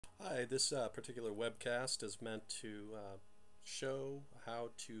Hi, this particular webcast is meant to show how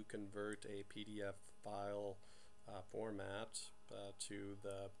to convert a PDF file format to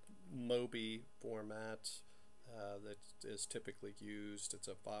the mobi format that is typically used. It's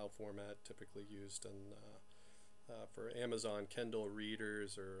a file format typically used for Amazon Kindle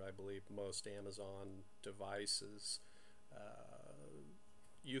readers, or I believe most Amazon devices.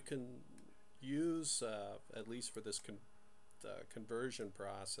 You can use, at least for this conversion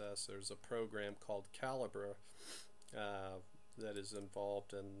process, there's a program called Calibre that is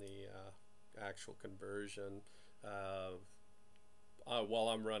involved in the actual conversion. While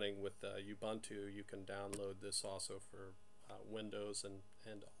I'm running with Ubuntu, you can download this also for Windows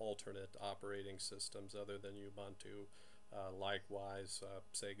and alternate operating systems other than Ubuntu. Likewise,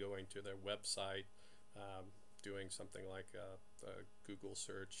 say going to their website, doing something like a Google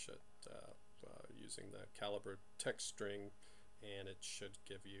search using the Calibre text string, and it should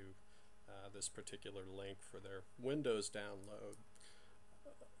give you this particular link for their Windows download.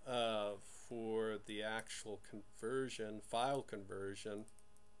 For the actual conversion, file conversion,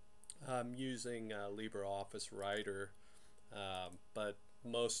 I'm using LibreOffice Writer, but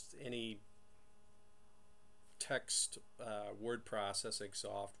most any text word processing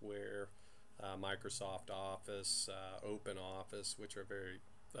software, Microsoft Office, Open Office, which are very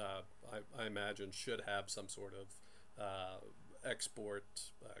I imagine should have some sort of export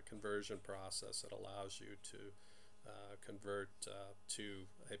conversion process that allows you to convert to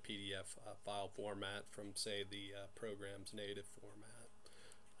a PDF file format from, say, the program's native format.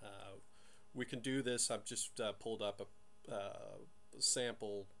 We can do this. I've just pulled up a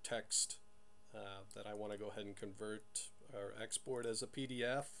sample text that I want to go ahead and convert or export as a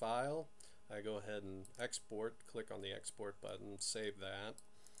PDF file. I go ahead and export, click on the export button, save that,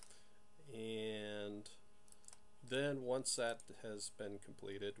 and then once that has been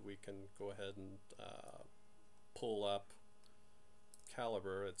completed, we can go ahead and pull up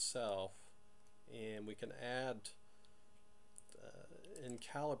Calibre itself, and we can add in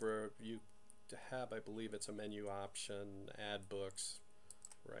Calibre you have, I believe it's a menu option, add books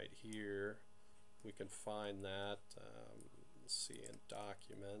right here. We can find that, let's see, in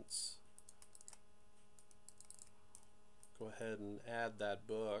documents. Go ahead and add that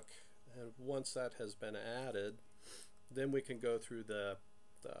book, and once that has been added, then we can go through the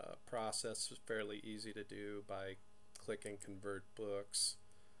process. It's fairly easy to do by clicking convert books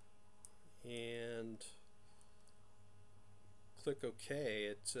and click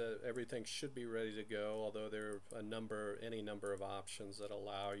OK. Everything should be ready to go, although there are any number of options that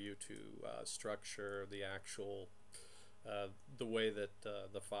allow you to structure the actual the way that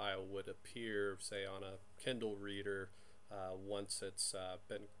the file would appear, say, on a Kindle reader once it's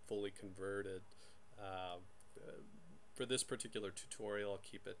been fully converted. For this particular tutorial, I'll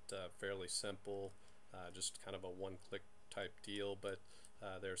keep it fairly simple, just kind of a one-click type deal, but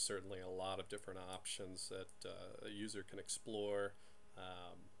there's certainly a lot of different options that a user can explore,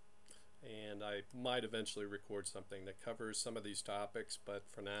 and I might eventually record something that covers some of these topics, but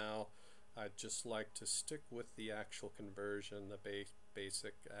for now I'd just like to stick with the actual conversion, the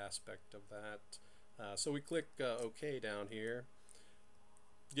basic aspect of that. So we click OK down here.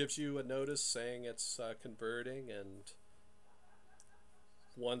 Gives you a notice saying it's converting, and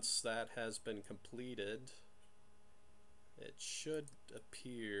once that has been completed, it should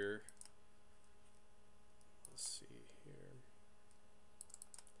appear, let's see here,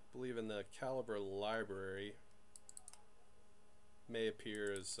 I believe in the Calibre library, may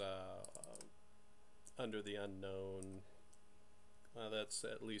appear as under the unknown. That's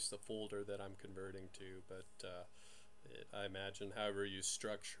at least the folder that I'm converting to, but I imagine however you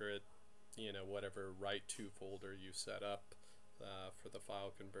structure it, whatever write to folder you set up for the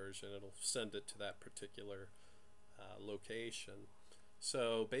file conversion, it'll send it to that particular location.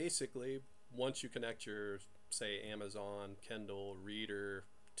 So basically, once you connect your, say, Amazon Kindle reader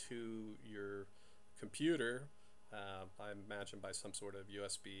to your computer, I imagine by some sort of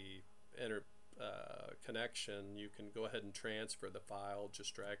USB connection, you can go ahead and transfer the file,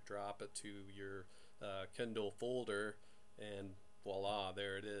 just drag drop it to your Kindle folder, and voila,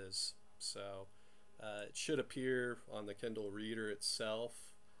 there it is. So it should appear on the Kindle reader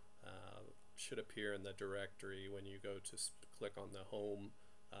itself, should appear in the directory when you go to click on the home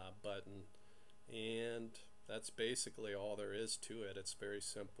button, and that's basically all there is to it. It's very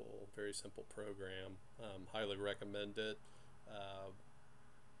simple program. Highly recommend it,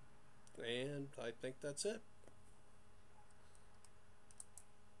 and I think that's it.